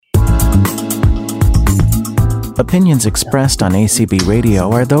Opinions expressed on ACB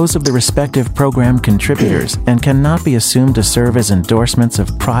Radio are those of the respective program contributors and cannot be assumed to serve as endorsements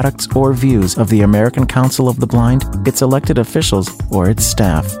of products or views of the American Council of the Blind, its elected officials, or its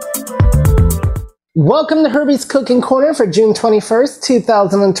staff. Welcome to Herbie's Cooking Corner for June 21st,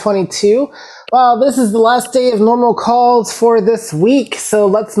 2022. Well, this is the last day of normal calls for this week, so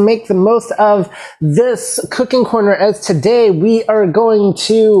let's make the most of this Cooking Corner, as today we are going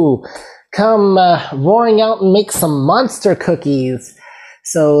to come roaring out and make some monster cookies.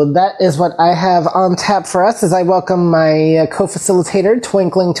 So that is what I have on tap for us as I welcome my co-facilitator,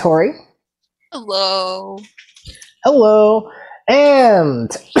 Twinkling Tori. Hello. Hello.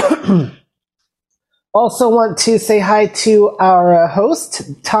 And also want to say hi to our host,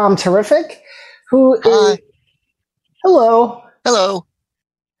 Tom Terrific, who is... Hi. Hello. Hello.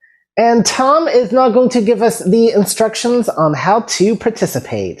 And Tom is now going to give us the instructions on how to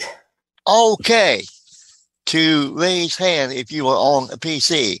participate. Okay. To raise hand if you are on a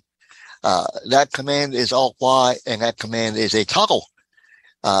PC, that command is Alt-Y, and that command is a toggle.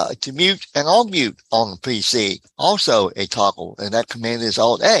 To mute and unmute on the PC, also a toggle, and that command is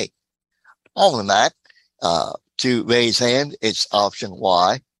Alt-A. On the Mac, to raise hand, it's Option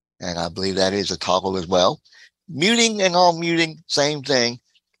Y, and I believe that is a toggle as well. Muting and unmuting, same thing,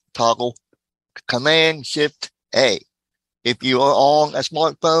 toggle. Command Shift A. If you are on a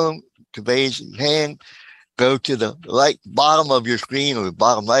smartphone, to raise your hand, go to the right bottom of your screen or the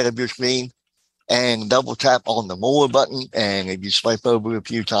bottom right of your screen and double tap on the More button. And if you swipe over a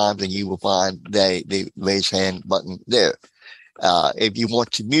few times, then you will find the raise hand button there. If you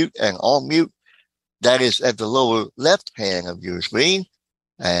want to mute and unmute, that is at the lower left hand of your screen.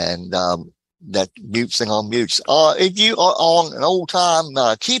 And that mutes and unmutes. If you are on an old time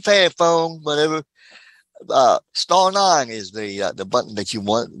keypad phone, whatever, *9 is the button that you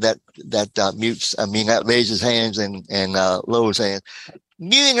want that mutes. That raises hands and lowers hands.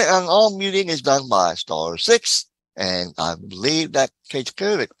 Muting and unmuting is done by *6, and I believe that takes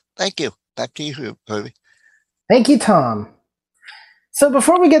care of it. Thank you. Back to you, Herbie. Thank you, Tom. So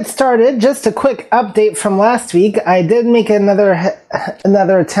before we get started, just a quick update from last week. I did make another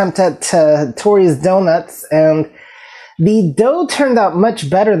attempt at Tori's Donuts, and the dough turned out much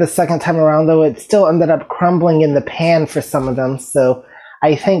better the second time around, though it still ended up crumbling in the pan for some of them. So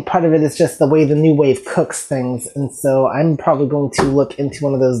I think part of it is just the way the New Wave cooks things. And so I'm probably going to look into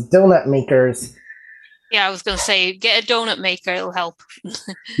one of those donut makers. Yeah, I was going to say, get a donut maker, it'll help.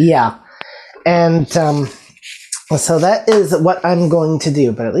 Yeah. And so that is what I'm going to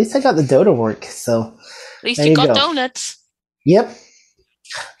do. But at least I got the dough to work. So at least you got donuts. Yep.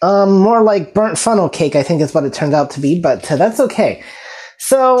 More like burnt funnel cake, I think is what it turned out to be, but that's okay.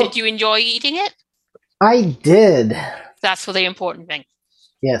 So, did you enjoy eating it? I did. That's the important thing.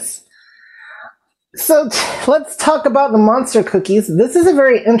 Yes. So let's talk about the monster cookies. This is a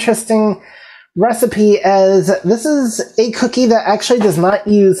very interesting recipe, as this is a cookie that actually does not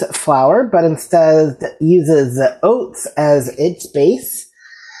use flour, but instead uses oats as its base.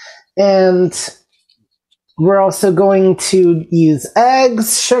 And we're also going to use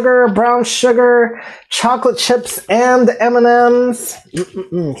eggs, sugar, brown sugar, chocolate chips, and M&Ms.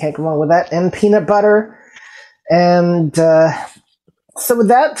 Can't go wrong with that. And peanut butter. And so with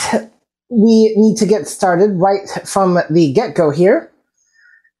that, we need to get started right from the get-go here.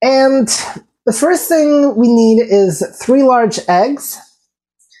 And the first thing we need is 3 large eggs.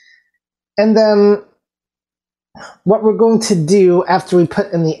 And then what we're going to do after we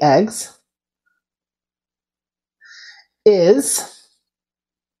put in the eggs is,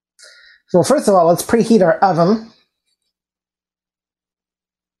 well, first of all, let's preheat our oven.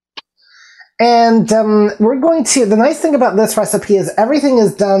 And we're going to, the nice thing about this recipe is everything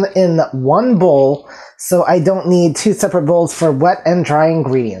is done in one bowl, so I don't need 2 separate bowls for wet and dry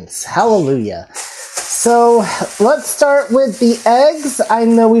ingredients. Hallelujah. So let's start with the eggs. I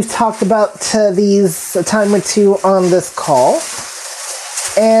know we've talked about these a time or two on this call.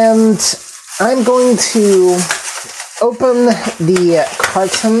 And I'm going to open the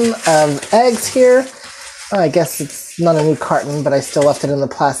carton of eggs here. I guess it's not a new carton, but I still left it in the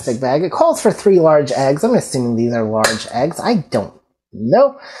plastic bag. It calls for 3 large eggs. I'm assuming these are large eggs. I don't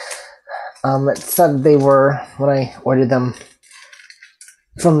know. It said they were when I ordered them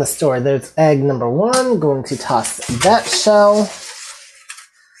from the store. There's egg number 1. Going to toss that shell.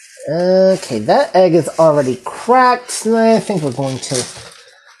 Okay, that egg is already cracked. I think we're going to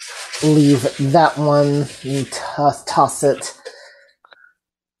leave that one and toss it.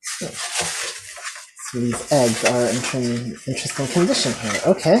 So these eggs are in interesting condition here.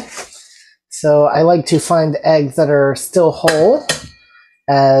 Okay. So I like to find eggs that are still whole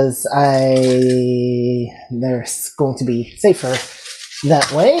as they're going to be safer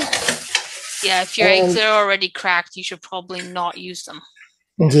that way. Yeah, if your eggs are already cracked, you should probably not use them.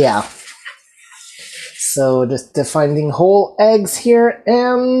 Yeah. So just finding whole eggs here,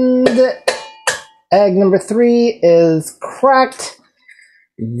 and egg number 3 is cracked.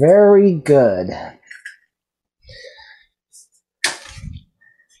 Very good.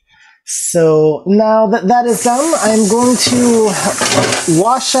 So now that that is done, I'm going to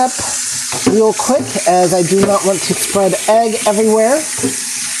wash up real quick, as I do not want to spread egg everywhere.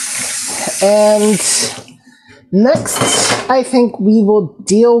 And next, I think we will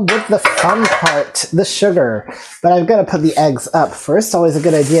deal with the fun part, the sugar. But I've got to put the eggs up first. Always a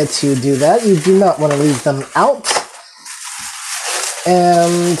good idea to do that. You do not want to leave them out.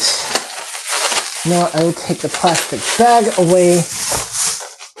 And now I will take the plastic bag away,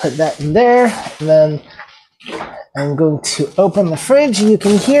 put that in there, and then I'm going to open the fridge. You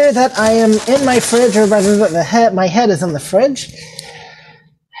can hear that I am in my fridge, or rather that my head is in the fridge.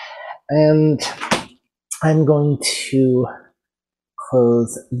 And I'm going to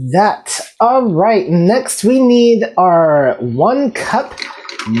close that. All right, next we need our 1 cup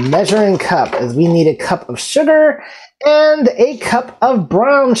measuring cup, as we need a cup of sugar and a cup of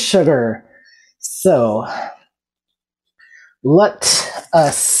brown sugar. So let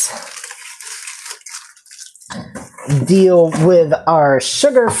us deal with our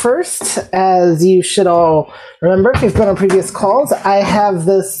sugar first. As you should all remember, if you've been on previous calls, I have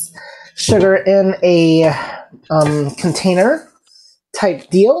this sugar in a container type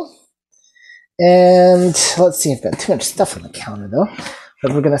deal. And let's see, I've got too much stuff on the counter though.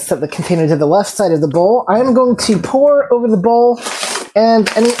 But we're going to set the container to the left side of the bowl. I'm going to pour over the bowl, and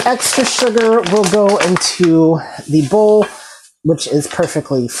any extra sugar will go into the bowl, which is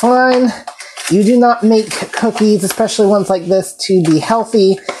perfectly fine. You do not make cookies, especially ones like this, to be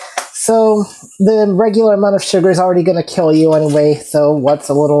healthy. So the regular amount of sugar is already going to kill you anyway, so what's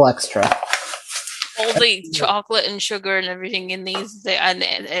a little extra? All the chocolate and sugar and everything in these, and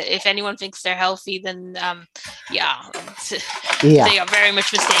if anyone thinks they're healthy, then they are very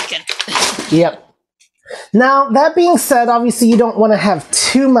much mistaken. Yep. Now, that being said, obviously you don't want to have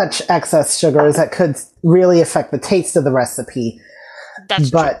too much excess sugars. That could really affect the taste of the recipe. That's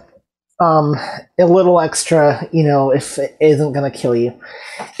true. A little extra, if it isn't going to kill you.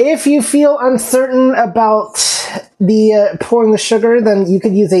 If you feel uncertain about the pouring the sugar, then you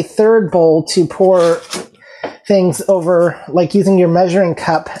could use a third bowl to pour things over, like using your measuring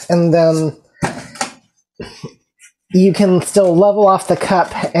cup, and then you can still level off the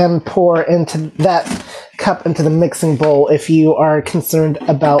cup and pour into that cup into the mixing bowl if you are concerned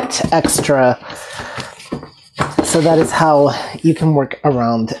about extra. So that is how you can work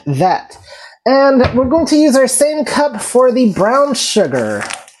around that. And we're going to use our same cup for the brown sugar.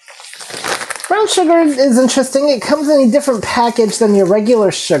 Brown sugar is interesting. It comes in a different package than your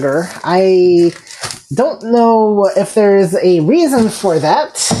regular sugar. I don't know if there's a reason for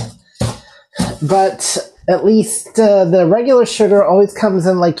that, but at least the regular sugar always comes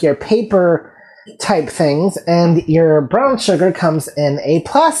in like your paper type things, and your brown sugar comes in a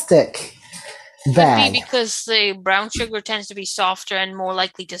plastic bag. Could be because the brown sugar tends to be softer and more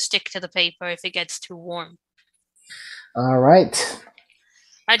likely to stick to the paper if it gets too warm. All right.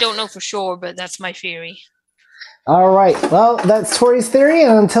 I don't know for sure, but that's my theory. All right. Well, that's Tori's theory,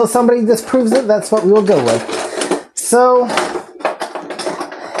 and until somebody disproves it, that's what we will go with. So,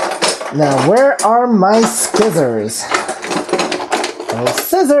 now where are my scissors? Oh,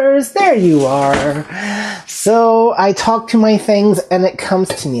 scissors, there you are. So I talk to my things and it comes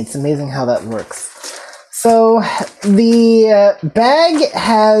to me. It's amazing how that works. So the bag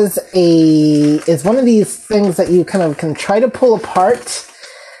is one of these things that you kind of can try to pull apart,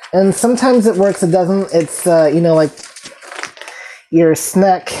 and sometimes it works, it doesn't. It's like your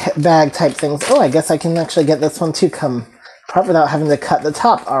snack bag type things. Oh, I guess I can actually get this one to come apart without having to cut the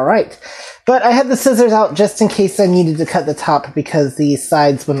top. All right. But I had the scissors out just in case I needed to cut the top, because the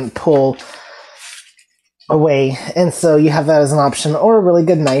sides wouldn't pull away. And so you have that as an option, or a really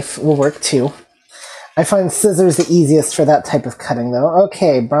good knife will work too. I find scissors the easiest for that type of cutting though.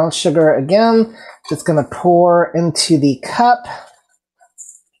 Okay, brown sugar again. Just gonna pour into the cup.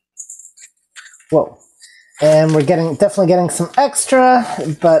 Whoa. And we're definitely getting some extra,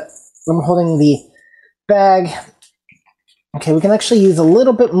 but I'm holding the bag. Okay, we can actually use a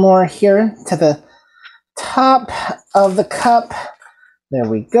little bit more here to the top of the cup. There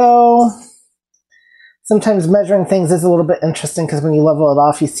we go. Sometimes measuring things is a little bit interesting, because when you level it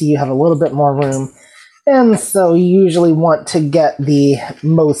off, you see you have a little bit more room. And so you usually want to get the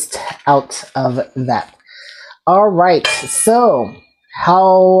most out of that. All right, so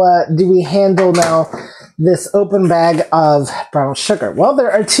how do we handle now this open bag of brown sugar? Well,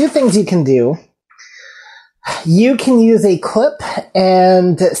 there are two things you can do. You can use a clip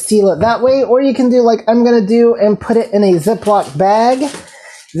and seal it that way, or you can do like I'm going to do and put it in a Ziploc bag.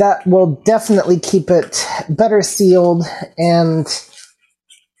 That will definitely keep it better sealed, and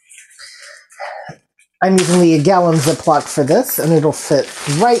I'm using the gallon Ziploc for this, and it'll fit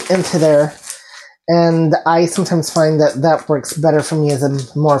right into there. And I sometimes find that that works better for me as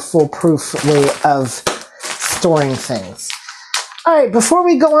a more foolproof way of storing things. All right, before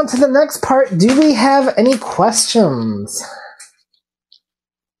we go on to the next part, do we have any questions?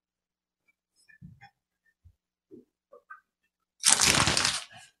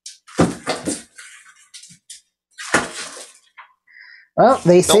 Well,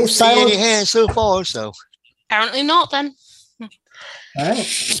 they say don't see any hands so far, so apparently not. Then. All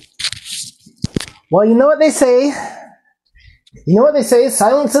right. Well, you know what they say. You know what they say.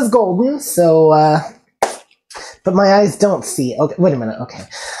 Silence is golden. So, but my eyes don't see. Okay, wait a minute. Okay,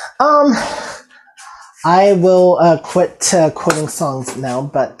 I will quit quoting songs now.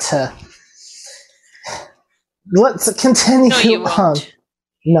 But let's continue No, you on. won't.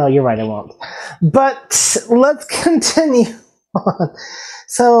 No, you're right. I won't. But let's continue on.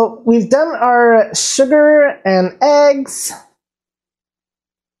 So we've done our sugar and eggs.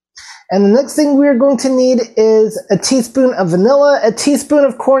 And the next thing we're going to need is a teaspoon of vanilla, a teaspoon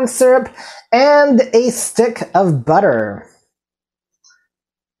of corn syrup, and a stick of butter.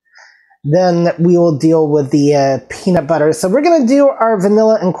 Then we will deal with the peanut butter. So we're going to do our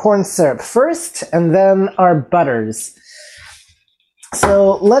vanilla and corn syrup first, and then our butters.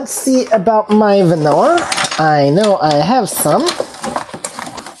 So let's see about my vanilla. I know I have some.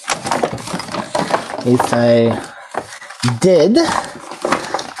 At least I did.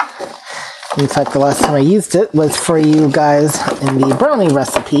 In fact, the last time I used it was for you guys in the brownie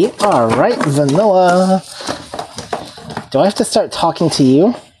recipe. All right, vanilla. Do I have to start talking to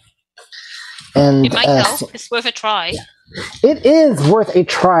you? And It might help. It's worth a try. It is worth a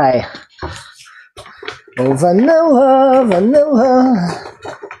try. Oh, vanilla, vanilla.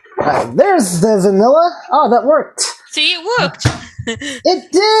 There's the vanilla. Oh, that worked. See, it worked.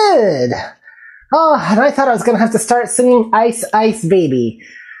 It did. Oh, and I thought I was going to have to start singing Ice, Ice, Baby.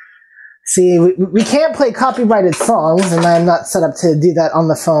 See, we can't play copyrighted songs, and I'm not set up to do that on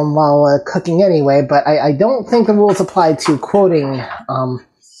the phone while cooking anyway, but I don't think the rules apply to quoting,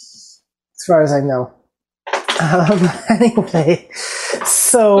 as far as I know. Anyway,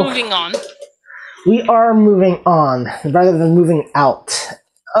 so... Moving on. We are moving on, rather than moving out.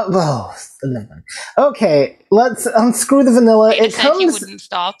 Oh, never mind. Okay, let's unscrew the vanilla. You It said you comes... wouldn't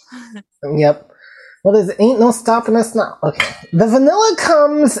stop. Yep. Well, there ain't no stopping us now. Okay. The vanilla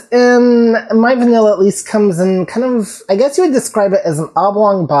comes in, my vanilla at least comes in kind of, I guess you would describe it as an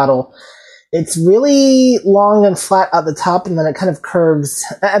oblong bottle. It's really long and flat at the top, and then it kind of curves,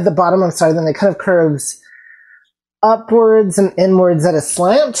 at the bottom, I'm sorry, then it kind of curves upwards and inwards at a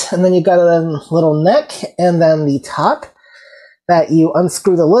slant, and then you've got a little neck, and then the top that you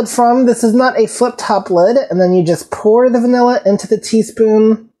unscrew the lid from. This is not a flip top lid, and then you just pour the vanilla into the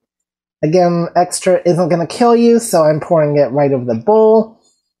teaspoon. Again, extra isn't going to kill you, so I'm pouring it right over the bowl.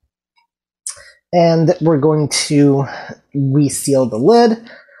 And we're going to reseal the lid.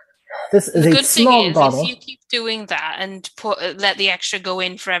 This is a small bottle. If you keep doing that and let the extra go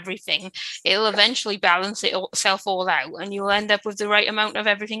in for everything, it'll eventually balance itself all out, and you'll end up with the right amount of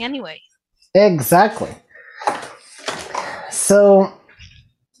everything anyway. Exactly. So,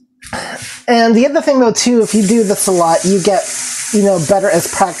 and the other thing though too, if you do this a lot, you get, better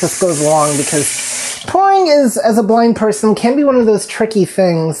as practice goes along, because pouring is, as a blind person, can be one of those tricky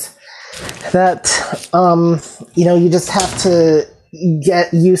things that, you just have to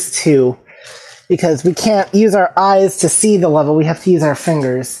get used to, because we can't use our eyes to see the level, we have to use our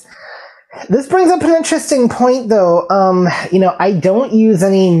fingers. This brings up an interesting point though. I don't use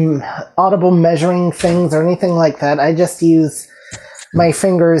any audible measuring things or anything like that. I just use my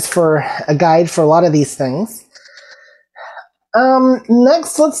fingers for a guide for a lot of these things.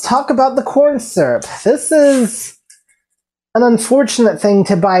 Next, let's talk about the corn syrup. This is an unfortunate thing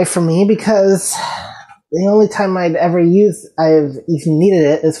to buy for me, because the only time I've even needed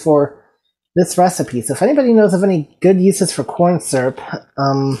it is for this recipe. So if anybody knows of any good uses for corn syrup,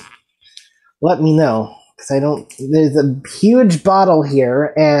 let me know. Because there's a huge bottle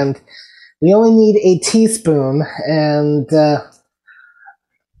here, and we only need a teaspoon, and,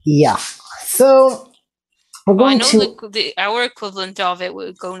 yeah. So... I know our equivalent of it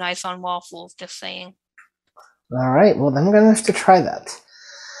would go nice on waffles, just saying. All right, well, then I'm going to have to try that.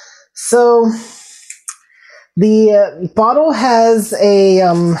 So, The bottle has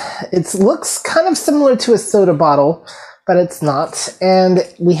it looks kind of similar to a soda bottle, but it's not. And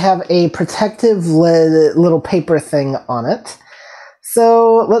we have a protective little paper thing on it.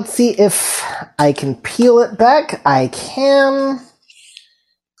 So let's see if I can peel it back. I can.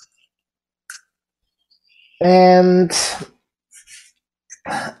 And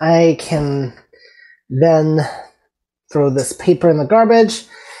I can then throw this paper in the garbage.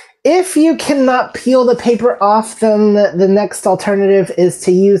 If you cannot peel the paper off, then the next alternative is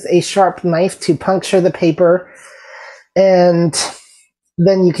to use a sharp knife to puncture the paper. And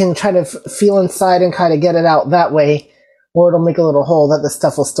then you can try to feel inside and kind of get it out that way, or it'll make a little hole that the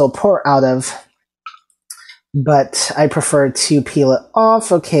stuff will still pour out of. But I prefer to peel it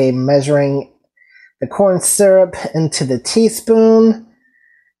off. Okay, measuring the corn syrup into the teaspoon.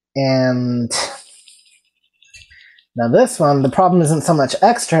 And now this one, the problem isn't so much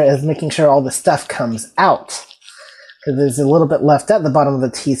extra as making sure all the stuff comes out. Because there's a little bit left at the bottom of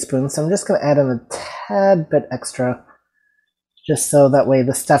the teaspoon, so I'm just going to add in a tad bit extra. Just so that way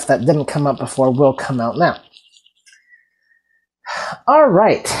the stuff that didn't come out before will come out now. All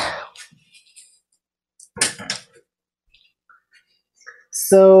right.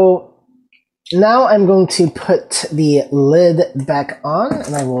 So now I'm going to put the lid back on,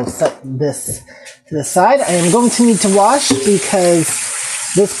 and I will set this to the side. I am going to need to wash because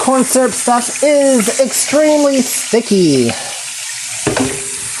this corn syrup stuff is extremely sticky.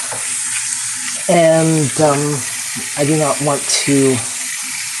 And I do not want to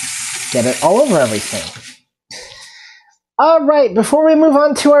get it all over everything. All right, before we move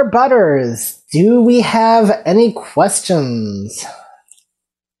on to our butters, do we have any questions?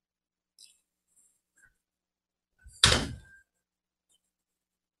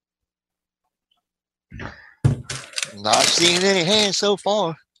 Not seeing any hands so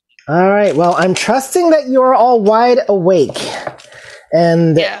far. All right, well, I'm trusting that you're all wide awake.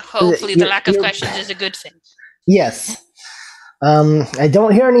 And yeah, hopefully the lack of questions is a good thing. Yes. I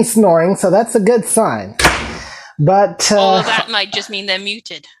don't hear any snoring, so that's a good sign. But all of that might just mean they're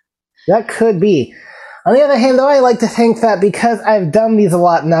muted. That could be. On the other hand, though, I like to think that because I've done these a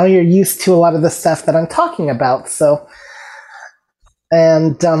lot now, you're used to a lot of the stuff that I'm talking about. So,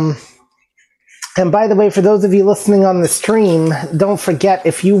 and by the way, for those of you listening on the stream, don't forget,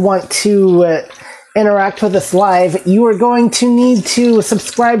 if you want to interact with us live, you are going to need to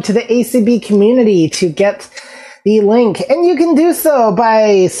subscribe to the ACB community to get the link. And you can do so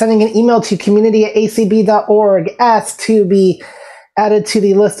by sending an email to community@acb.org. Ask to be added to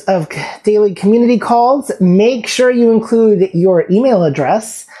the list of daily community calls. Make sure you include your email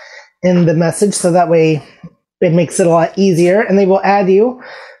address in the message so that way it makes it a lot easier, and they will add you.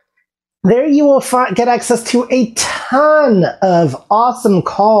 There you will get access to a ton of awesome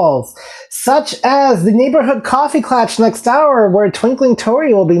calls, such as the Neighborhood Coffee Klatch next hour, where Twinkling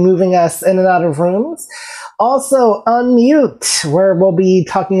Tori will be moving us in and out of rooms. Also, Unmute, where we'll be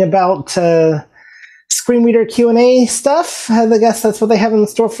talking about Screen Reader Q&A stuff. I guess that's what they have in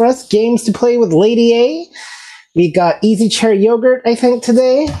store for us. Games to play with Lady A. We got Easy Chair Yogurt, I think,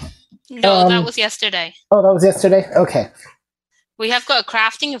 today. No, that was yesterday. Oh, that was yesterday? Okay. We have got a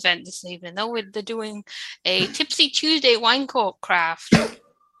crafting event this evening, though. They're doing a Tipsy Tuesday wine cork craft.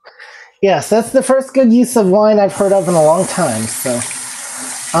 Yes, that's the first good use of wine I've heard of in a long time. So,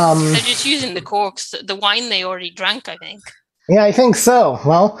 they're just using the corks, the wine they already drank, I think. Yeah, I think so.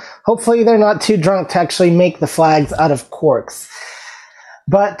 Well, hopefully they're not too drunk to actually make the flags out of corks.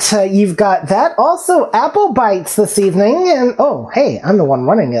 But you've got that. Also, Apple Bites this evening. And, oh, hey, I'm the one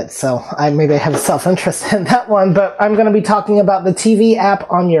running it, so I maybe have self-interest in that one. But I'm going to be talking about the TV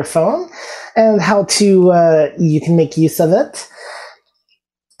app on your phone and how to you can make use of it.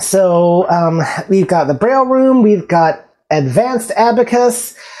 So we've got the Braille Room. We've got Advanced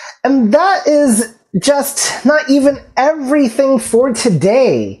Abacus. And that is just not even everything for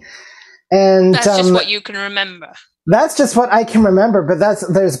today. And that's just what you can remember. That's just what I can remember, but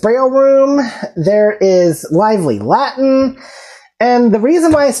there's Braille Room, there is Lively Latin, and the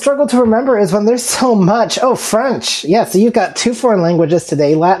reason why I struggle to remember is when there's so much. Oh, French. Yeah, so you've got 2 foreign languages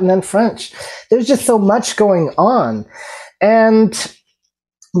today, Latin and French. There's just so much going on. And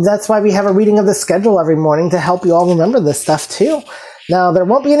that's why we have a reading of the schedule every morning to help you all remember this stuff too. Now, there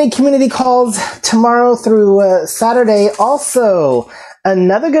won't be any community calls tomorrow through Saturday. Also,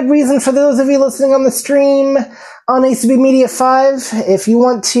 another good reason for those of you listening on the stream on ACB Media 5, if you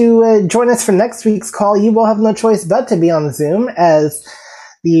want to join us for next week's call, you will have no choice but to be on Zoom, as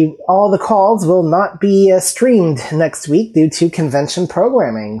all the calls will not be streamed next week due to convention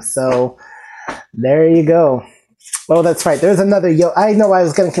programming. So there you go. Oh, that's right. There's another yoga. I know I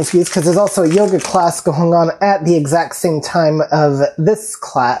was getting confused because there's also a yoga class going on at the exact same time of this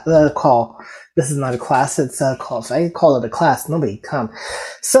class call. This is not a class. It's a call. If I call it a class, nobody come.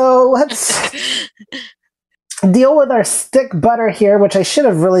 So let's deal with our stick butter here, which I should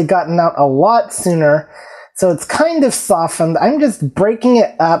have really gotten out a lot sooner. So it's kind of softened. I'm just breaking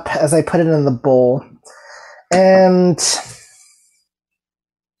it up as I put it in the bowl. And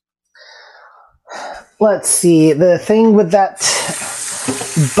let's see. The thing with that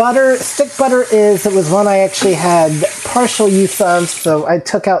butter, stick butter, is it was one I actually had partial use of. So I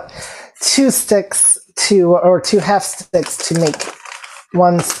took out two half sticks to make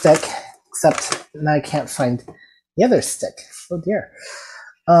one stick. Except now I can't find the other stick. Oh dear.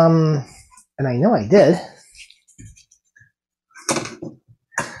 And I know I did.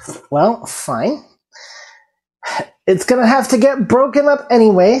 Well, fine. It's going to have to get broken up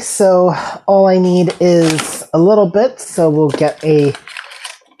anyway, so all I need is a little bit, so we'll get a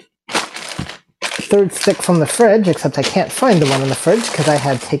third stick from the fridge, except I can't find the one in the fridge because I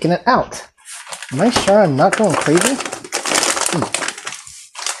had taken it out. Am I sure I'm not going crazy?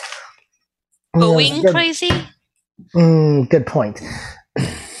 Going crazy? Good point.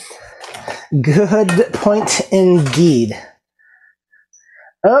 Good point indeed.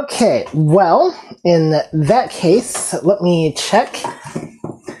 Okay, well, in that case, let me check.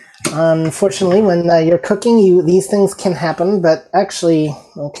 Unfortunately, when you're cooking, these things can happen, but actually,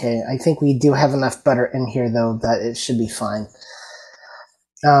 okay, I think we do have enough butter in here, though, that it should be fine.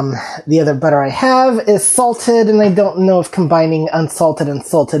 The other butter I have is salted, and I don't know if combining unsalted and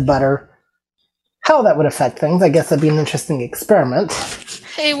salted butter, how that would affect things. I guess that'd be an interesting experiment.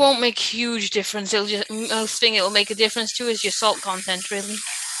 It won't make a huge difference. Most thing it will make a difference to is your salt content, really.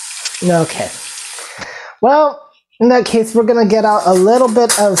 Okay. Well, in that case, we're going to get out a little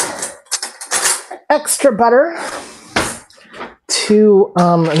bit of extra butter to,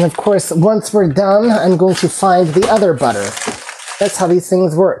 and of course, once we're done, I'm going to find the other butter. That's how these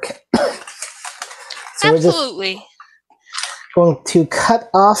things work. So absolutely. We're just going to cut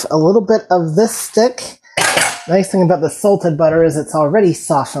off a little bit of this stick. Nice thing about the salted butter is it's already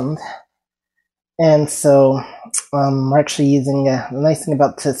softened. And so we're actually using the nice thing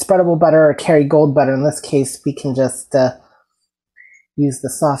about the spreadable butter or Kerrygold butter. In this case, we can just use the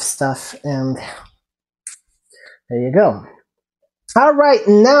soft stuff, and there you go. All right,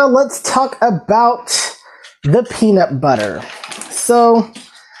 now let's talk about the peanut butter. So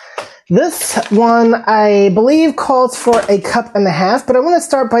this one, I believe, calls for 1.5 cups, but I want to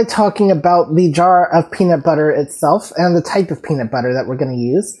start by talking about the jar of peanut butter itself and the type of peanut butter that we're going to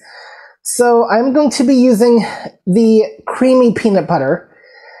use. So I'm going to be using the creamy peanut butter.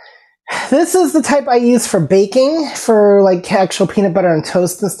 This is the type I use for baking, for like actual peanut butter and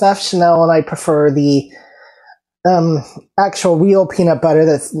toast and stuff. Chanel and I prefer the actual real peanut butter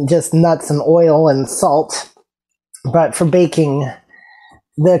that's just nuts and oil and salt. But for baking,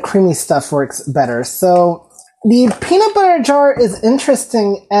 the creamy stuff works better. So the peanut butter jar is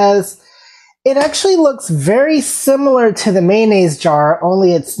interesting as it actually looks very similar to the mayonnaise jar,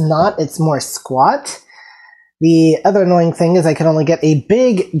 only it's not. It's more squat. The other annoying thing is I can only get a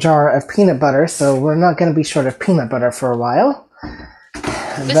big jar of peanut butter, so we're not going to be short of peanut butter for a while.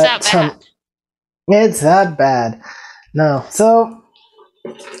 It's that bad. It's that bad. No. So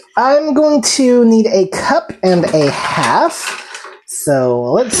I'm going to need 1.5 cups. So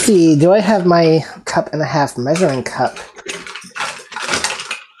let's see. Do I have my 1.5 cups measuring cup?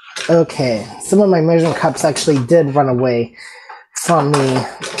 Okay, some of my measuring cups actually did run away from me.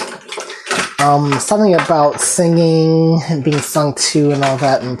 Something about singing and being sung to and all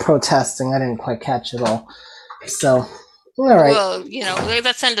that and protesting, I didn't quite catch it all. So, all right. Well,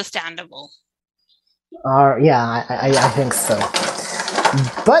 that's understandable. Yeah, I think so.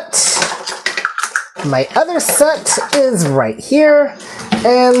 But my other set is right here,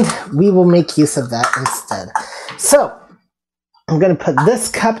 and we will make use of that instead. So, I'm going to put this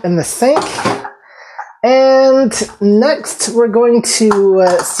cup in the sink, and next we're going to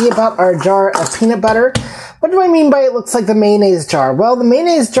see about our jar of peanut butter. What do I mean by it looks like the mayonnaise jar? Well, the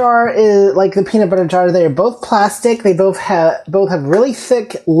mayonnaise jar is like the peanut butter jar. They are both plastic. They both have really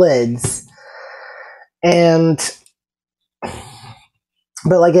thick lids, but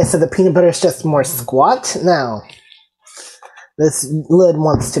like I said, the peanut butter is just more squat. Now, this lid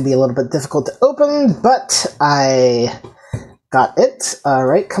wants to be a little bit difficult to open, but I got it. All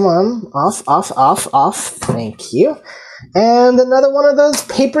right, come on. Off. Thank you. And another one of those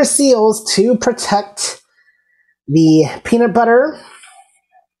paper seals to protect the peanut butter.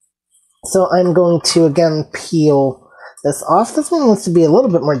 So I'm going to, again, peel this off. This one wants to be a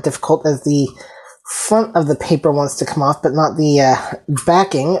little bit more difficult as the front of the paper wants to come off, but not the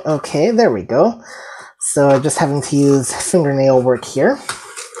backing. Okay, there we go. So I'm just having to use fingernail work here.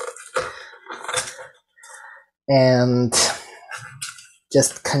 And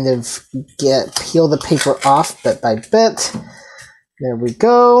just kind of peel the paper off bit by bit. There we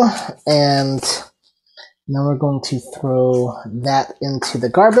go. And now we're going to throw that into the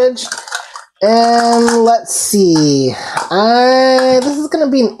garbage. And let's see. This is going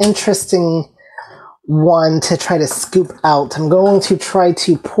to be an interesting one to try to scoop out. I'm going to try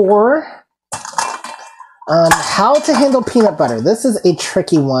to pour. How to handle peanut butter. This is a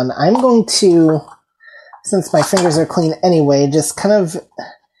tricky one. I'm going to, since my fingers are clean anyway, just kind of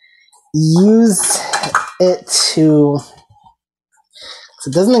use it to... So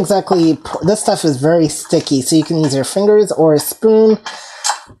it doesn't exactly... This stuff is very sticky, so you can use your fingers or a spoon,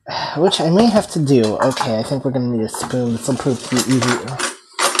 which I may have to do. Okay, I think we're going to need a spoon. This will prove to be easier.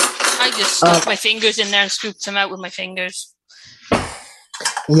 I just stuck my fingers in there and scooped them out with my fingers.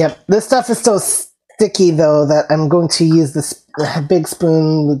 Yep, this stuff is so sticky, though, that I'm going to use this big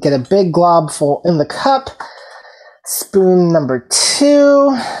spoon, get a big glob full in the cup. Spoon number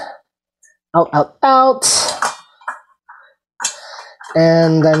 2. Out.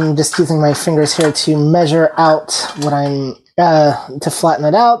 And I'm just using my fingers here to measure out what I'm, to flatten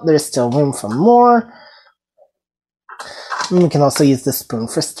it out. There's still room for more. And we can also use the spoon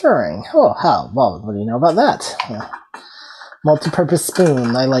for stirring. Oh, how? Well, what do you know about that? Yeah. Multi-purpose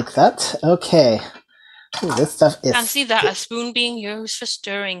spoon. I like that. Okay. Ooh, this stuff is... I see that, a spoon being used for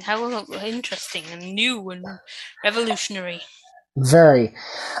stirring. How interesting and new and revolutionary. Very.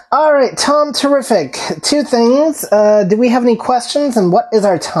 All right, Tom, terrific. 2 things. Do we have any questions, and what is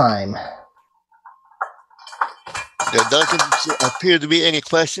our time? There doesn't appear to be any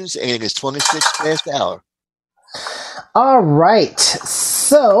questions, and it is 26 past the hour. All right.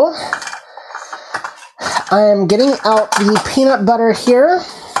 So, I am getting out the peanut butter here.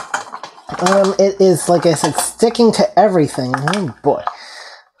 It is, like I said, sticking to everything. Oh, boy.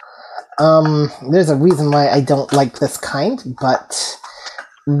 There's a reason why I don't like this kind, but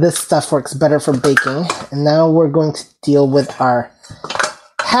this stuff works better for baking. And now we're going to deal with our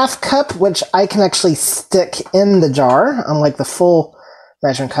half cup, which I can actually stick in the jar, unlike the full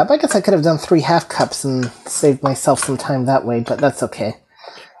measuring cup. I guess I could have done 3 half cups and saved myself some time that way, but that's okay.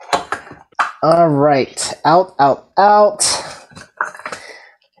 All right, out.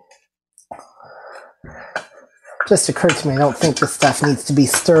 Just occurred to me, I don't think this stuff needs to be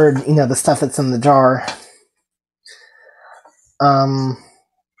stirred, the stuff that's in the jar.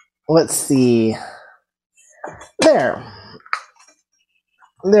 Let's see. There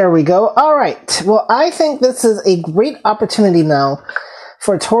we go. All right. Well, I think this is a great opportunity now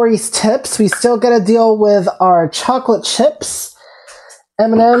for Tori's tips. We still got to deal with our chocolate chips,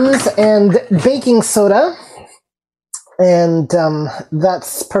 M&Ms, and baking soda. And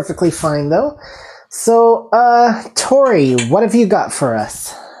that's perfectly fine, though. So, Tori, what have you got for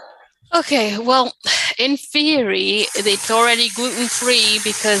us? Okay, well, in theory, it's already gluten-free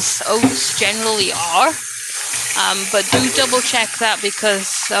because oats generally are. But do double-check that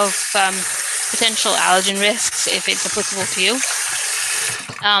because of potential allergen risks if it's applicable to you.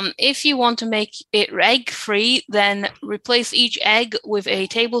 If you want to make it egg-free, then replace each egg with a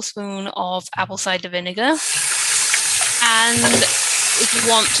tablespoon of apple cider vinegar. And if you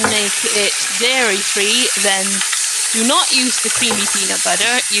want to make it dairy-free, then do not use the creamy peanut butter.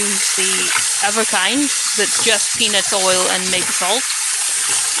 Use the other kind that's just peanut oil and maybe salt.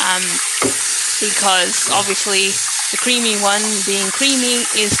 Because obviously the creamy one, being creamy,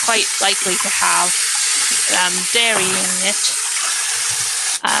 is quite likely to have dairy in it.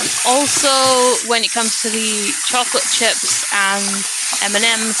 Also, when it comes to the chocolate chips and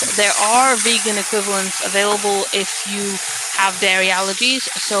M&Ms, there are vegan equivalents available if you have dairy allergies,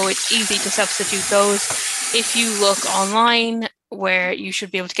 so it's easy to substitute those if you look online where you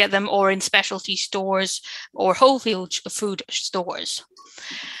should be able to get them, or in specialty stores or whole food stores.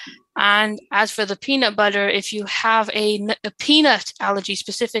 And as for the peanut butter, if you have a peanut allergy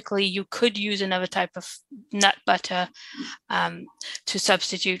specifically, you could use another type of nut butter to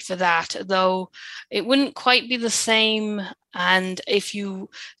substitute for that, though it wouldn't quite be the same. And if you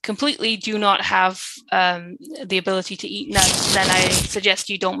completely do not have the ability to eat nuts, then I suggest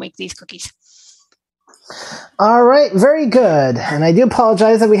you don't make these cookies. All right, very good. And I do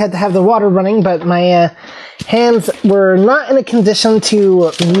apologize that we had to have the water running, but my hands were not in a condition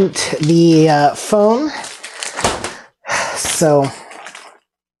to mute the phone. So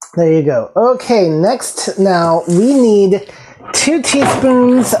there you go. Okay, next now we need 2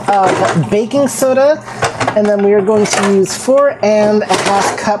 teaspoons of baking soda, and then we are going to use 4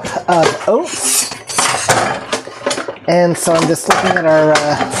 1/2 cup of oats. And so I'm just looking at our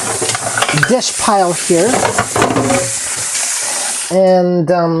dish pile here. And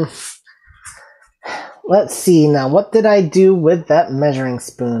let's see now. What did I do with that measuring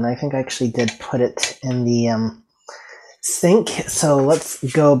spoon? I think I actually did put it in the sink. So let's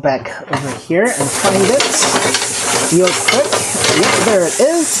go back over here and find it real quick. Yep, there it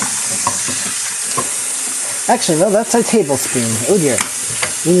is. Actually, no, that's our tablespoon. Oh dear.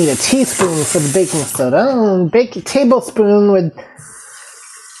 We need a teaspoon for the baking soda. Tablespoon would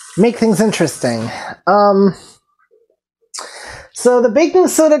make things interesting. So the baking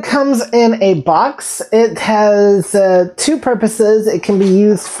soda comes in a box. It has two purposes. It can be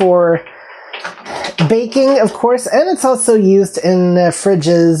used for baking, of course, and it's also used in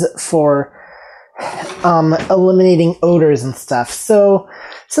fridges for eliminating odors and stuff. So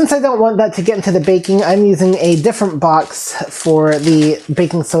since I don't want that to get into the baking, I'm using a different box for the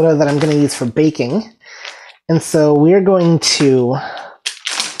baking soda that I'm going to use for baking. And so we're going to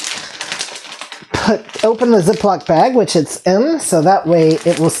open the Ziploc bag, which it's in, so that way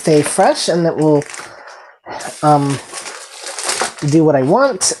it will stay fresh and it will do what I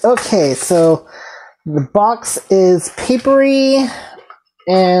want. Okay, so the box is papery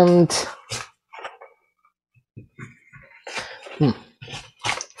and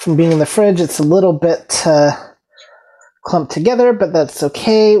from being in the fridge, it's a little bit clumped together, but that's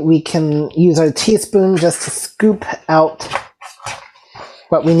okay. We can use our teaspoon just to scoop out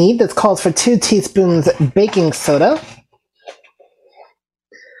what we need. This calls for 2 teaspoons baking soda.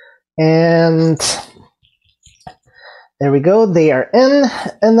 And there we go. They are in.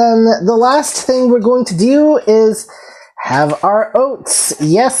 And then the last thing we're going to do is have our oats.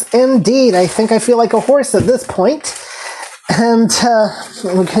 Yes, indeed. I think I feel like a horse at this point. And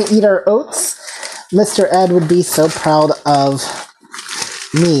we're going to eat our oats. Mr. Ed would be so proud of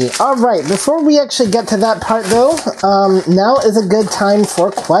me. All right, before we actually get to that part, though, now is a good time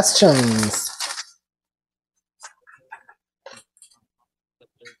for questions.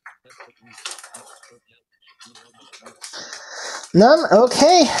 None?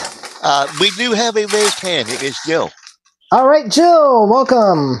 Okay. We do have a raised hand. It is Jill. All right, Jill,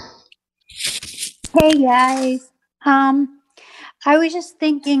 welcome. Hey, guys. I was just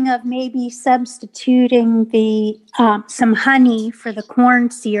thinking of maybe substituting the some honey for the corn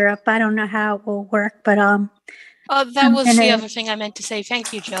syrup. I don't know how it will work, but Oh, that was the other thing I meant to say.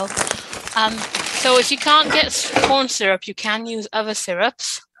 Thank you, Jill. So if you can't get corn syrup, you can use other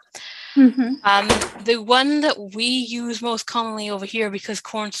syrups. Mm-hmm. The one that we use most commonly over here, because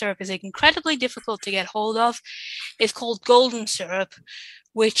corn syrup is incredibly difficult to get hold of, is called golden syrup,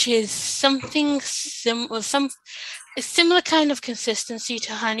 which is something a similar kind of consistency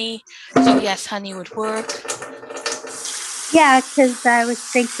to honey. So yes, honey would work. Yeah, because I was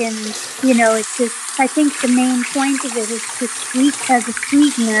thinking, it's just, I think the main point of it is to as a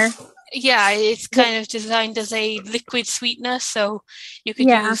sweetener. Yeah, it's kind of designed as a liquid sweetener, so you could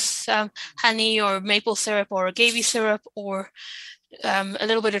use honey or maple syrup or agave syrup or a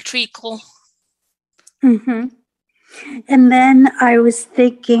little bit of treacle. Mm-hmm. And then I was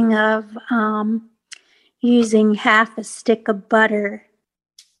thinking of using half a stick of butter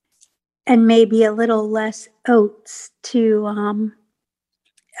and maybe a little less oats to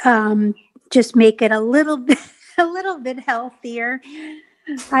just make it a little bit healthier.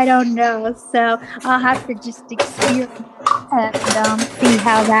 I don't know, so I'll have to just experiment and see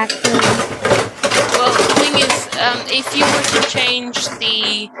how that goes. Well, the thing is, if you were to change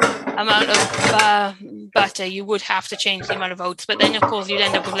the amount of butter, you would have to change the amount of oats, but then of course you'd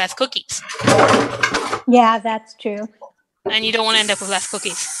end up with less cookies. Yeah, that's true. And you don't want to end up with less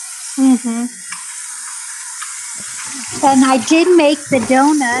cookies. Mm-hmm. And I did make the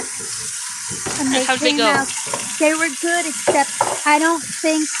donuts. And how'd they go? They were good, except I don't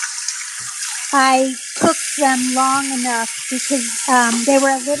think I cooked them long enough because they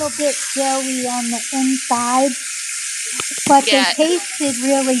were a little bit doughy on the inside. But they tasted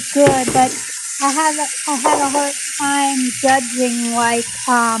really good. But I had a hard time judging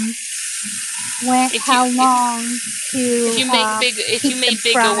how long to. If you made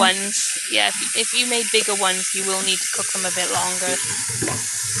bigger ones, if you made bigger ones, you will need to cook them a bit longer.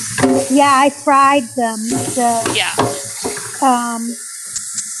 Yeah, I fried them. So,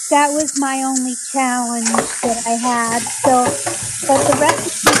 that was my only challenge that I had. So, but the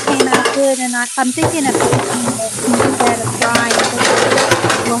recipe came out good, and I'm thinking of cooking it instead of frying it.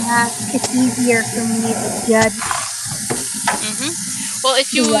 It's easier for me to judge. Mm-hmm. Well,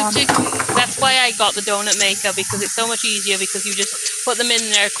 if you were to, that's why I got the donut maker, because it's so much easier, because you just put them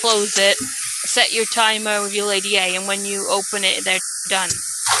in there, close it, set your timer with your Lady A, and when you open it, they're done.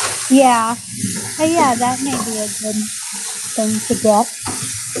 Yeah. Yeah, that may be a good thing to get.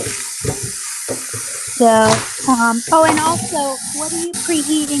 So, and also, what are you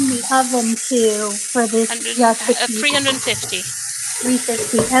preheating the oven to for this recipe? 350.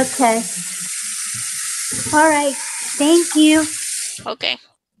 350, okay. All right, thank you. Okay.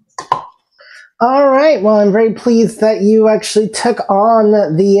 All right. Well, I'm very pleased that you actually took on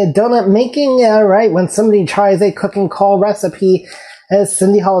the donut making. All right. When somebody tries a cooking call recipe, as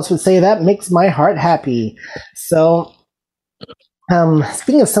Cindy Hollis would say, that makes my heart happy. So,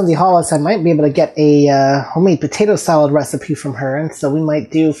 speaking of Cindy Hollis, I might be able to get a homemade potato salad recipe from her. And so we might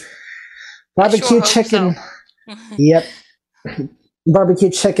do barbecue chicken. So. Yep.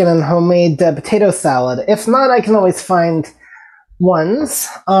 Barbecue chicken and homemade potato salad. If not, I can always find ones.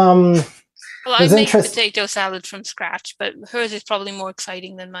 Well, I make potato salad from scratch, but hers is probably more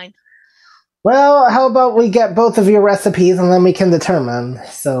exciting than mine. Well, how about we get both of your recipes and then we can determine.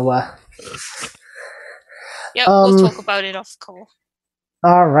 So, yep, we'll talk about it off the call.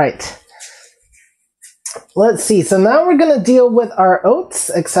 All right. Let's see. So now we're going to deal with our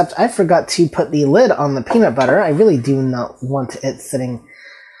oats, except I forgot to put the lid on the peanut butter. I really do not want it sitting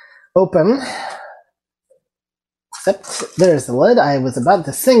open. Except there's the lid. I was about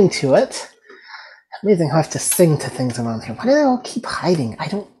to sing to it. Amazing how I have to sing to things around here. Why do they all keep hiding? I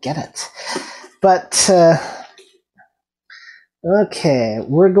don't get it. But, okay,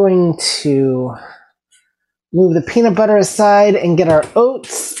 we're going to move the peanut butter aside and get our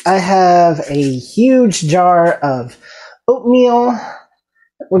oats. I have a huge jar of oatmeal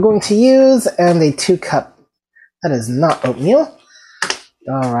that we're going to use, and a 2-cup. That is not oatmeal.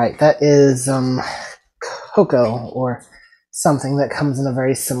 All right, that is cocoa or something that comes in a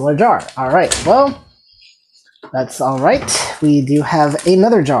very similar jar. All right, well, that's all right. We do have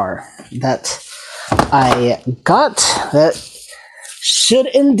another jar that I got that should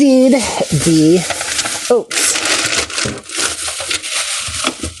indeed be oats.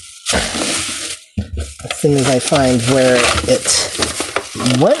 As soon as I find where it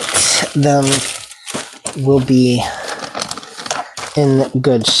went, then we'll be in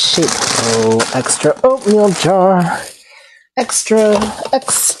good shape. Oh, extra oatmeal jar. Extra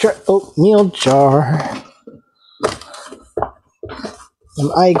oatmeal jar.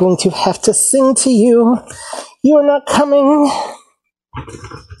 Am I going to have to sing to you? You are not coming.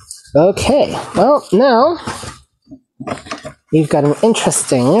 Okay, well, now we've got an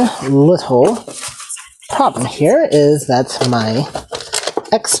interesting little problem here, is that my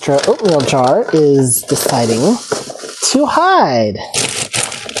extra oatmeal jar is deciding to hide.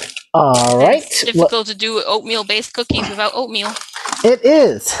 All right. It's difficult to do oatmeal-based cookies without oatmeal. It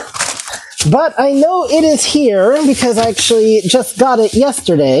is. But I know it is here because I actually just got it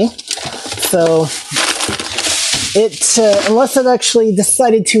yesterday. So it, unless it actually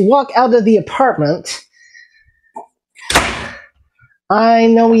decided to walk out of the apartment, I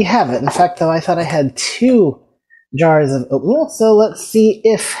know we have it. In fact, though, I thought I had 2 jars of oatmeal. So let's see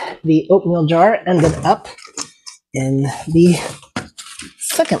if the oatmeal jar ended up in the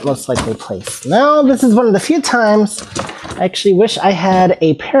second most likely place. Now, this is one of the few times I actually wish I had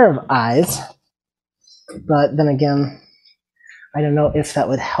a pair of eyes, but then again, I don't know if that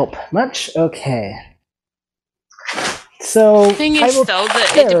would help much. Okay. So the thing is, though,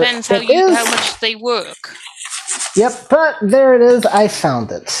 that it depends how much they work. Yep, but there it is. I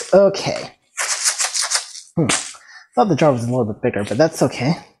found it. Okay. Thought the jar was a little bit bigger, but that's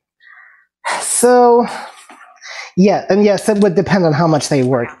okay. So, yeah, and yes, it would depend on how much they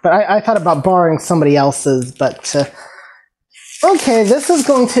work. But I thought about borrowing somebody else's, but okay, this is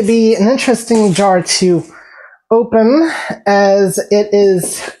going to be an interesting jar to open, as it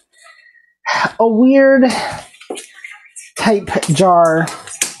is a weird type jar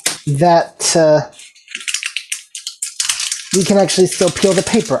that we can actually still peel the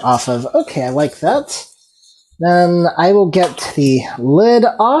paper off of. Okay, I like that. Then I will get the lid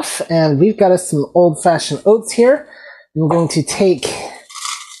off, and we've got us some old-fashioned oats here. I'm going to take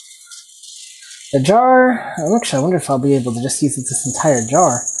the jar. Actually, I wonder if I'll be able to just use this entire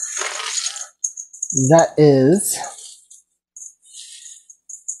jar. That is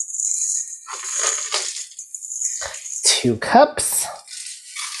 2 cups.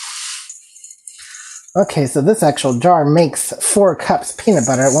 Okay, so this actual jar makes 4 cups peanut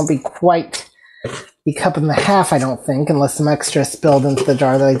butter. It won't be quite the cup and a half, I don't think, unless some extra spilled into the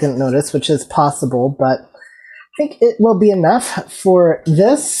jar that I didn't notice, which is possible, but I think it will be enough for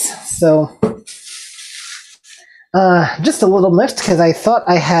this. So, just a little miffed, because I thought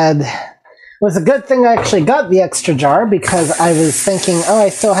I had... It was a good thing I actually got the extra jar, because I was thinking, oh, I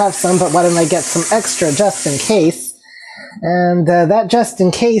still have some, but why don't I get some extra just in case? And that just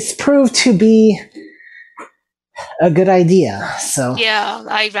in case proved to be a good idea. So Yeah,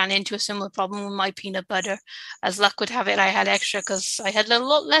 I ran into a similar problem with my peanut butter. As luck would have it, I had extra because I had a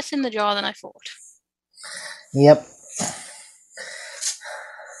lot less in the jar than I thought. Yep.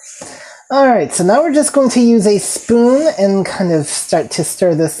 All right, so now we're just going to use a spoon and kind of start to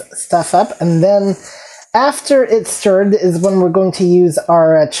stir this stuff up. And then after it's stirred is when we're going to use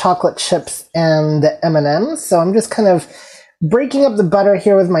our chocolate chips and M&Ms. So I'm just kind of breaking up the butter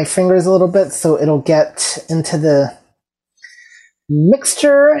here with my fingers a little bit so it'll get into the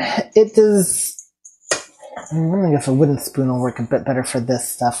mixture. It does... I'm wondering if a wooden spoon will work a bit better for this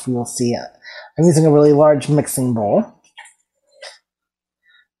stuff. We will see. I'm using a really large mixing bowl.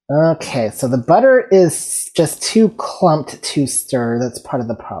 Okay, so the butter is just too clumped to stir. That's part of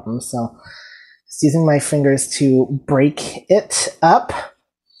the problem. So just using my fingers to break it up.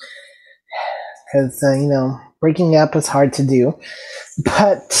 Because, breaking up is hard to do.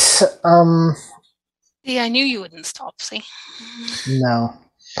 But, See, I knew you wouldn't stop, see? No.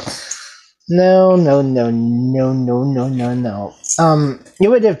 No. It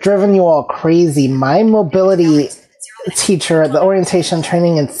would have driven you all crazy. My mobility teacher at the Orientation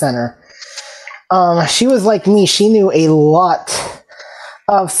Training and Center, she was like me. She knew a lot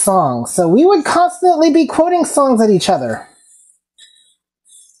of songs. So we would constantly be quoting songs at each other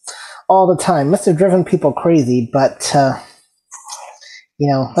all the time. Must have driven people crazy, but,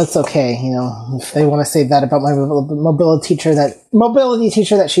 that's okay. If they want to say that about my mobility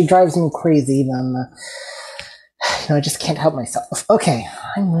teacher that she drives me crazy, then, I just can't help myself. Okay,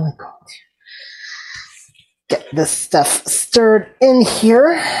 I'm really going to get this stuff stirred in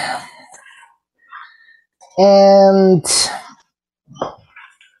here. And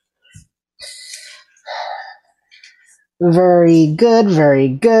very good, very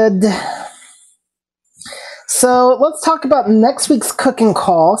good. So let's talk about next week's cooking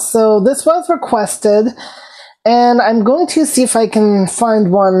call. So this was requested, and I'm going to see if I can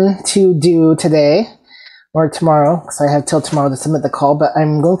find one to do today or tomorrow, because I have till tomorrow to submit the call, but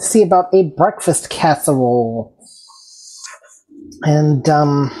I'm going to see about a breakfast casserole. And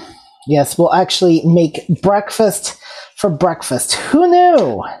yes, we'll actually make breakfast for breakfast. Who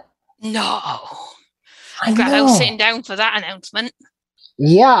knew? No. I'm glad I was sitting down for that announcement.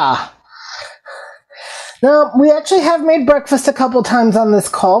 Yeah. Now, we actually have made breakfast a couple times on this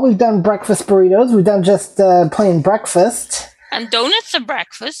call. We've done breakfast burritos. We've done just plain breakfast. And donuts are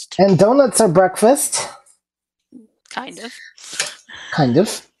breakfast. And donuts are breakfast. Kind of. Kind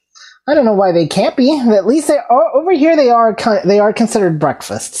of. I don't know why they can't be. At least they are over here. They are considered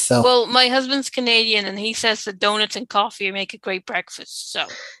breakfast. So. Well, my husband's Canadian, and he says that donuts and coffee make a great breakfast. So.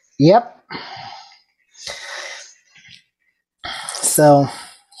 Yep. So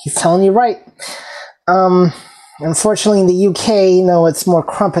he's telling you right. Unfortunately, in the UK, it's more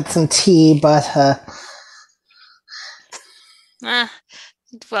crumpets and tea, but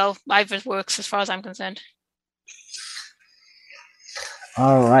well, either works as far as I'm concerned.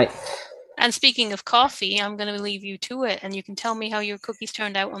 All right. And speaking of coffee, I'm going to leave you to it, and you can tell me how your cookies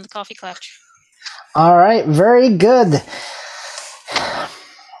turned out on the coffee clutch. All right, very good.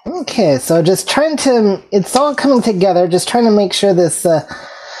 Okay, so just it's all coming together, just trying to make sure this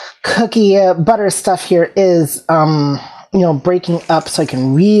cookie butter stuff here is, breaking up so I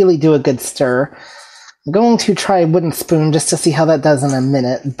can really do a good stir. I'm going to try a wooden spoon just to see how that does in a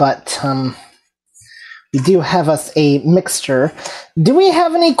minute, but we do have us a mixture. Do we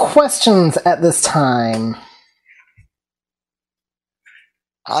have any questions at this time?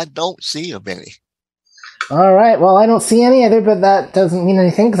 I don't see of any. All right, well, I don't see any either, but that doesn't mean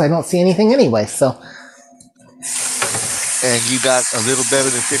anything because I don't see anything anyway, so. And you got a little better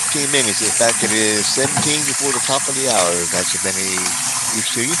than 15 minutes. In fact, it is 17 before the top of the hour. If that's of any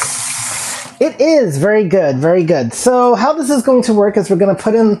use to you. It is. Very good. Very good. So how this is going to work is we're going to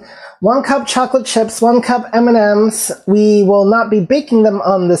put in 1 cup chocolate chips, 1 cup M&Ms. We will not be baking them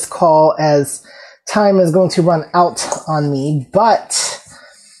on this call as time is going to run out on me, but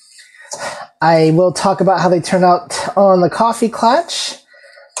I will talk about how they turn out on the coffee clutch.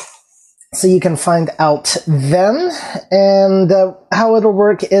 So you can find out then. And how it'll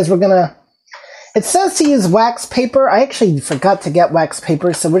work is it says to use wax paper. I actually forgot to get wax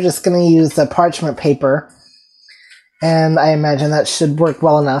paper, so we're just going to use the parchment paper. And I imagine that should work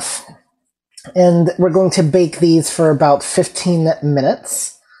well enough. And we're going to bake these for about 15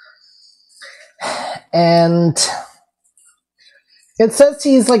 minutes. And it says to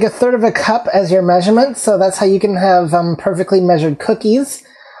use like 1/3 of a cup as your measurement, so that's how you can have perfectly measured cookies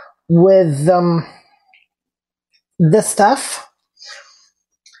with this stuff.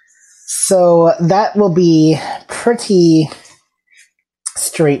 So that will be pretty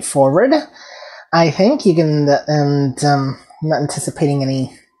straightforward. I think you can, and I'm not anticipating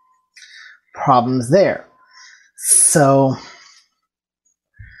any problems there. So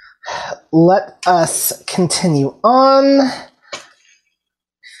let us continue on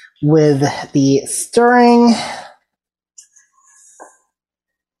with the stirring.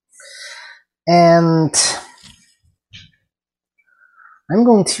 And I'm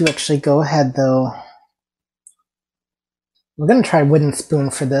going to actually go ahead, though. We're going to try wooden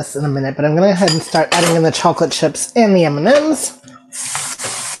spoon for this in a minute, but I'm going to go ahead and start adding in the chocolate chips and the M&Ms.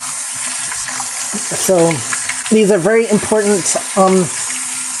 So these are very important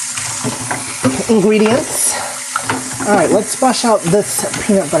ingredients. All right, let's wash out this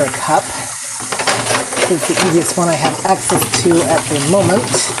peanut butter cup. It's the easiest one I have access to at the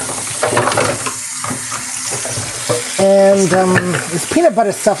moment. And this peanut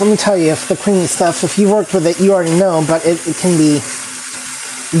butter stuff, let me tell you, if the creamy stuff, if you worked with it, you already know, but it can be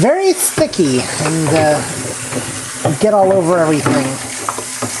very sticky and get all over everything.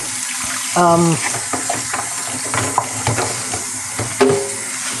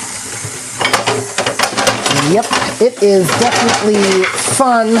 Yep, it is definitely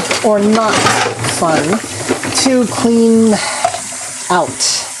fun or not fun to clean out.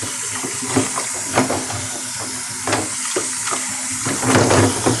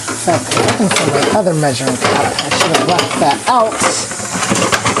 In fact, I'm looking for my other measuring cup. I should have left that out,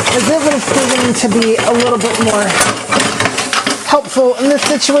 as it would have proven to be a little bit more helpful in this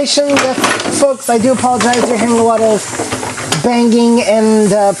situation. Yes, folks, I do apologize. You're hearing a lot of banging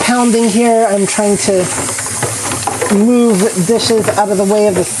and pounding here. I'm trying to move dishes out of the way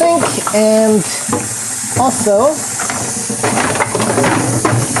of the sink, and also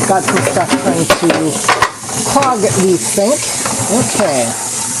got some stuff trying to clog the sink. Okay.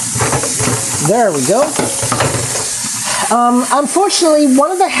 There we go. Unfortunately,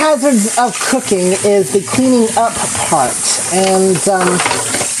 one of the hazards of cooking is the cleaning up part, and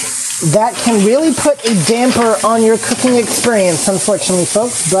that can really put a damper on your cooking experience, unfortunately,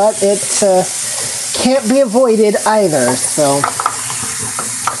 folks, but it can't be avoided either, so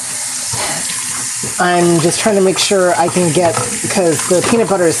I'm just trying to make sure I can get, because the peanut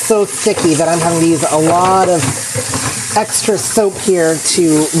butter is so sticky that I'm having to use a lot of extra soap here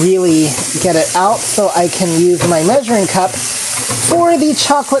to really get it out, so I can use my measuring cup for the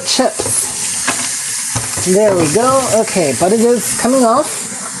chocolate chips. There we go. Okay, but it is coming off.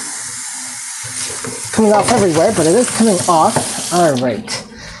 It's coming off everywhere, but it is coming off. All right.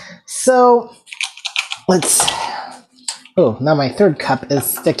 So let's... Oh, now my third cup is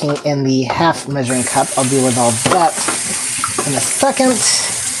sticking in the half measuring cup. I'll deal with all that in a second.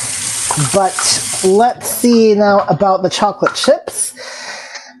 But let's see now about the chocolate chips.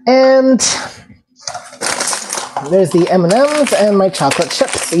 And there's the M&Ms and my chocolate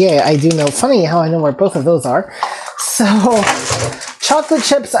chips. Yeah, I do know. Funny how I know where both of those are. So, chocolate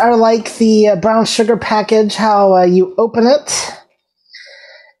chips are like the brown sugar package, how you open it.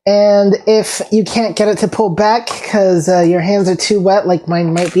 And if you can't get it to pull back because your hands are too wet, like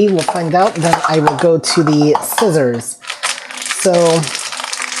mine might be, we'll find out, then I will go to the scissors. So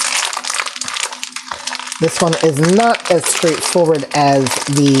this one is not as straightforward as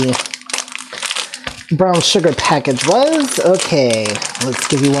the brown sugar package was. Okay, let's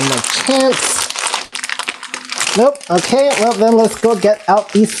give you one more chance. Nope, okay, well then let's go get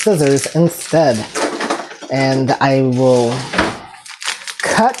out these scissors instead. And I will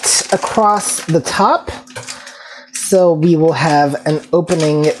cut across the top, so we will have an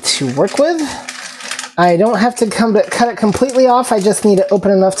opening to work with. I don't have to cut it completely off, I just need it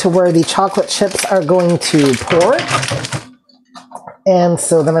open enough to where the chocolate chips are going to pour. And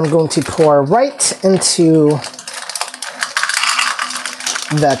so then I'm going to pour right into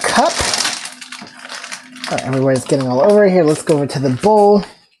the cup. Oh, everywhere's getting all over here. Let's go over to the bowl.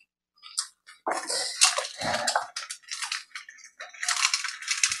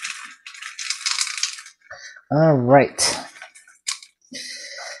 All right.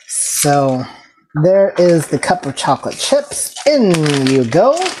 So there is the cup of chocolate chips. In you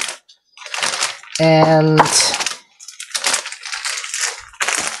go. And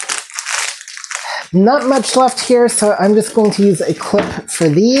not much left here, so I'm just going to use a clip for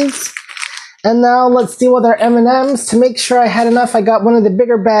these. And now let's deal with our M&Ms. To make sure I had enough, I got one of the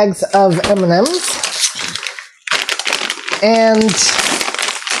bigger bags of M&Ms. And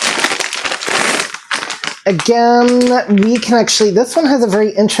again, we can actually, this one has a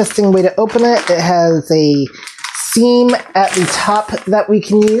very interesting way to open it. It has a seam at the top that we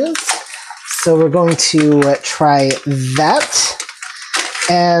can use. So we're going to try that.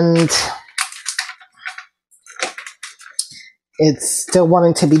 And It's still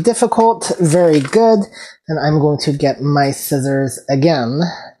wanting to be difficult. Very good. And I'm going to get my scissors again.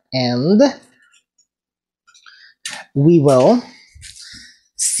 And we will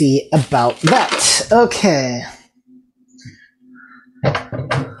see about that. Okay.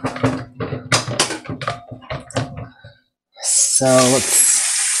 So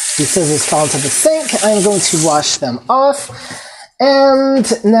the scissors fall into the sink. I'm going to wash them off. And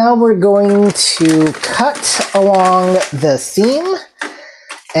now we're going to cut along the seam.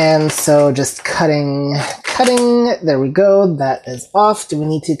 And so just cutting. There we go. That is off. Do we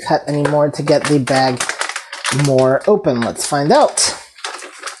need to cut any more to get the bag more open? Let's find out.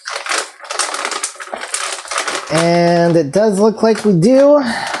 And it does look like we do.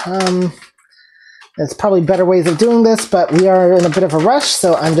 There's probably better ways of doing this, but we are in a bit of a rush,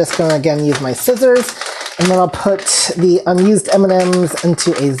 so I'm just going to, again, use my scissors. And then I'll put the unused M&Ms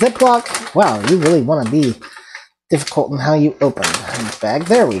into a Ziploc. Wow, you really want to be difficult in how you open the bag.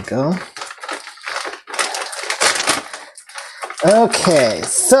 There we go. Okay,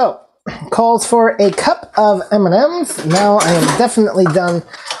 so calls for a cup of M&Ms. Now I am definitely done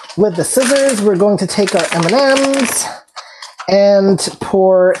with the scissors. We're going to take our M&Ms and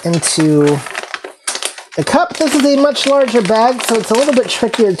pour into the cup. This is a much larger bag, so it's a little bit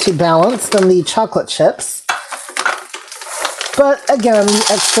trickier to balance than the chocolate chips. But again, the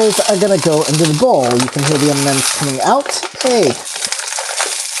extras are going to go into the bowl. You can hear the M&Ms coming out. Hey.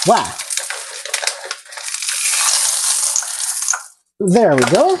 Wow. There we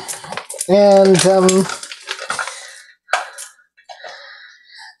go. And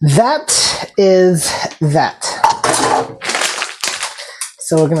that is that.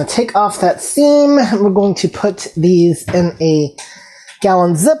 So we're going to take off that seam. We're going to put these in a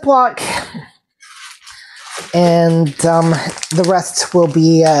gallon Ziploc. And the rest will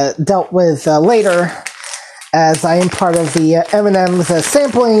be dealt with later, as I am part of the M&M's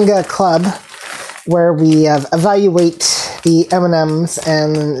sampling club, where we evaluate the M&Ms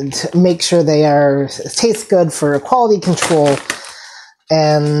and make sure they taste good for quality control.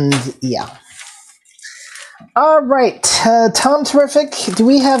 And yeah. All right, Tom Terrific, do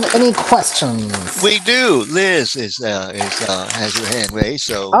we have any questions? We do. Liz has her hand raised.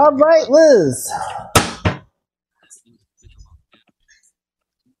 So. All right, Liz.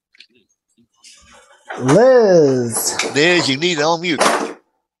 Liz, you need to unmute.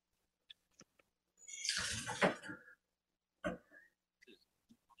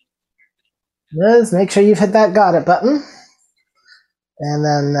 Liz, make sure you've hit that got it button. And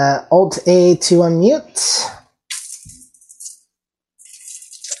then Alt-A to unmute.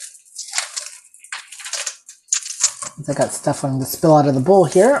 I got stuff on to spill out of the bowl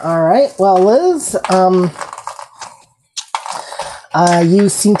here. All right. Well, Liz, you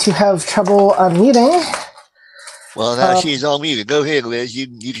seem to have trouble unmuting. Well, now she's unmuted. Go ahead, Liz.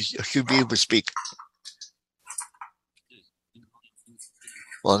 You should be able to speak.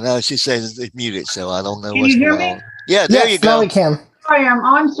 Well, now she says it's muted, so I don't know what's going on. Yeah, there you go. Now we can.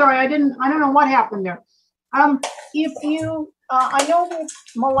 I'm sorry. I don't know what happened there. If you, I know with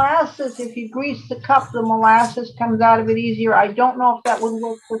molasses, if you grease the cup, the molasses comes out of it easier. I don't know if that would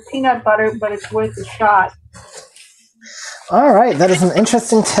work for peanut butter, but it's worth a shot. All right, that is an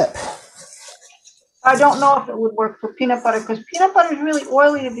interesting tip. I don't know if it would work for peanut butter because peanut butter is really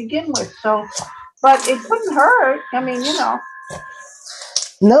oily to begin with. So, but it couldn't hurt. I mean, you know.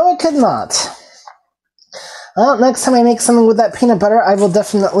 No, it could not. Well, next time I make something with that peanut butter, I will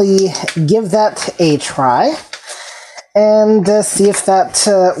definitely give that a try and see if that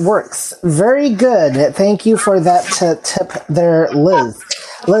works. Very good. Thank you for that tip there, Liz.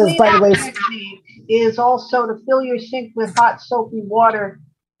 Liz, by the way, is also to fill your sink with hot soapy water,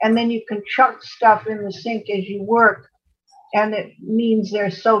 and then you can chuck stuff in the sink as you work, and it means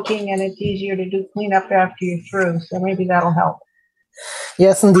they're soaking and it's easier to do cleanup after you're through. So maybe that'll help.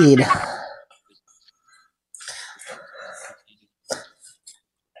 Yes, indeed.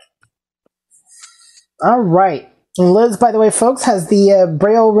 All right. And Liz, by the way, folks, has the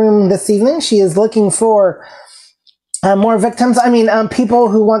Braille room this evening. She is looking for more victims. I mean, people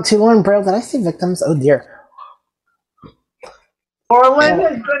who want to learn Braille. Did I say victims? Oh, dear. Orlin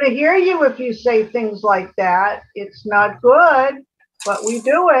is going to hear you if you say things like that. It's not good, but we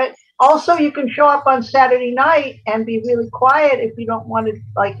do it. Also, you can show up on Saturday night and be really quiet if you don't want to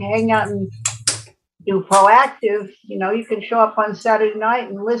like hang out and do proactive. You know, you can show up on Saturday night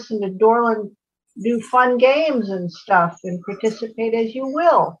and listen to Dorland do fun games and stuff and participate as you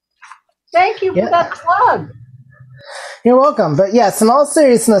will. Thank you for that plug. You're welcome. But yes, in all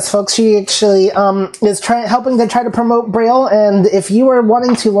seriousness, folks, she actually is helping to try to promote Braille. And if you are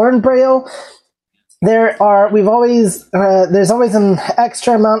wanting to learn Braille, there's always an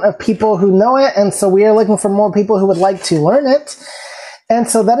extra amount of people who know it, and so we are looking for more people who would like to learn it. And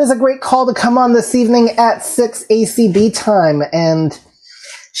so that is a great call to come on this evening at 6 ACB time, and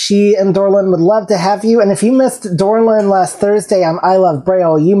she and Dorlin would love to have you. And if you missed Dorlin last Thursday on I Love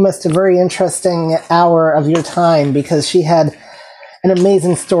Braille, you missed a very interesting hour of your time because she had an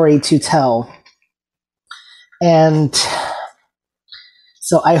amazing story to tell. And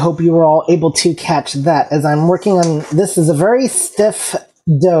so I hope you were all able to catch that as I'm working on, this is a very stiff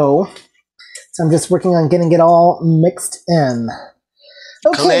dough. So I'm just working on getting it all mixed in.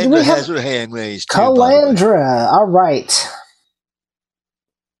 Okay, Calandra has her hand raised. Too, Calandra, all right.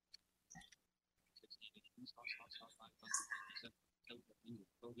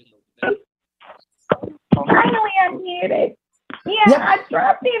 Finally unmuted. Yeah, Yep. I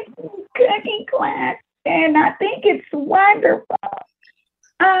dropped in cooking class, and I think it's wonderful.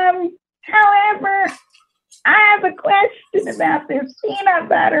 However, I have a question about this peanut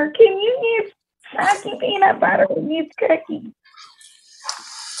butter. Can you use chunky peanut butter with these cookies?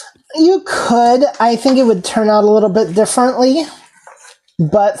 You could. I think it would turn out a little bit differently,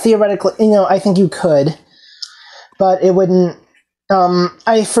 but theoretically, I think you could. But it wouldn't.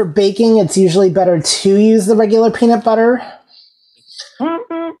 For baking, it's usually better to use the regular peanut butter.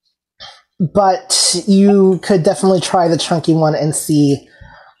 Mm-hmm. But you could definitely try the chunky one and see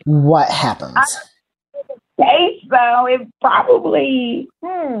what happens. Taste though, it probably.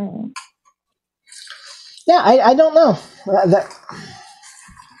 Yeah, I don't know. I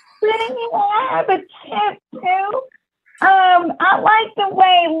have a tip too. I like the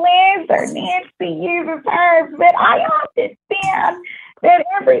way Liz or Nancy uses hers, but I often found that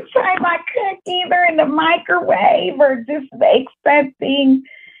every time I cook either in the microwave or just make something,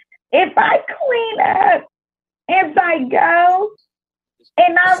 if I clean up as I go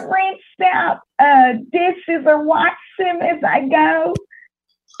and I rinse out dishes or wash them as I go,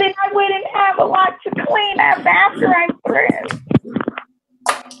 then I wouldn't have a lot to clean up after I'm through.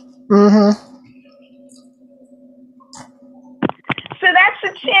 Mm-hmm. So that's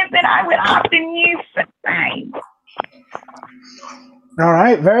a tip that I would often use sometimes. All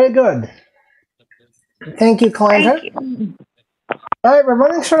right, very good. Thank you, Calandra. Thank you. All right, we're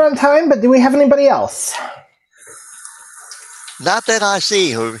running short on time, but do we have anybody else? Not that I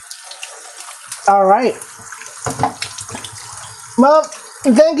see, Herbie. All right. Well,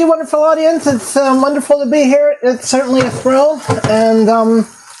 thank you, wonderful audience. It's wonderful to be here. It's certainly a thrill, and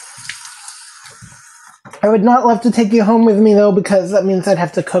I would not love to take you home with me, though, because that means I'd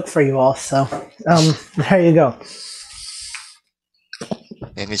have to cook for you all. So, there you go.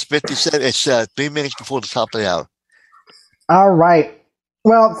 And it's 57. It's 3 minutes before the top of the hour. All right.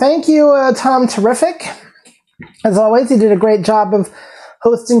 Well, thank you, Tom. Terrific. As always, you did a great job of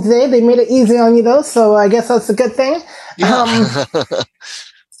hosting today. They made it easy on you, though, so I guess that's a good thing. Yeah.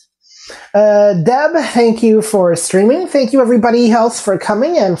 Deb, thank you for streaming. Thank you, everybody else, for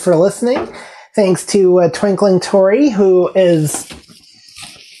coming and for listening. Thanks to Twinkling Tori, who is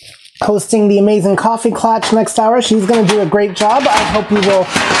hosting the amazing Coffee Clutch next hour. She's going to do a great job. I hope you will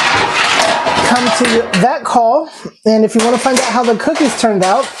come to that call. And if you want to find out how the cookies turned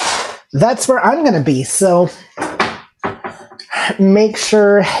out, that's where I'm going to be. So make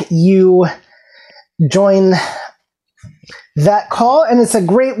sure you join that call. And it's a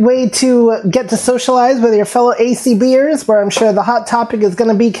great way to get to socialize with your fellow ACBers, where I'm sure the hot topic is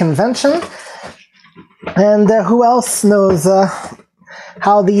going to be convention. And who else knows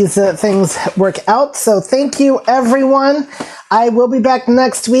how these things work out. So thank you, everyone. I will be back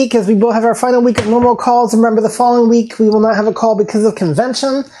next week as we will have our final week of normal calls. Remember, the following week we will not have a call because of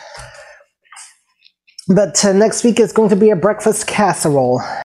convention. But next week is going to be a breakfast casserole.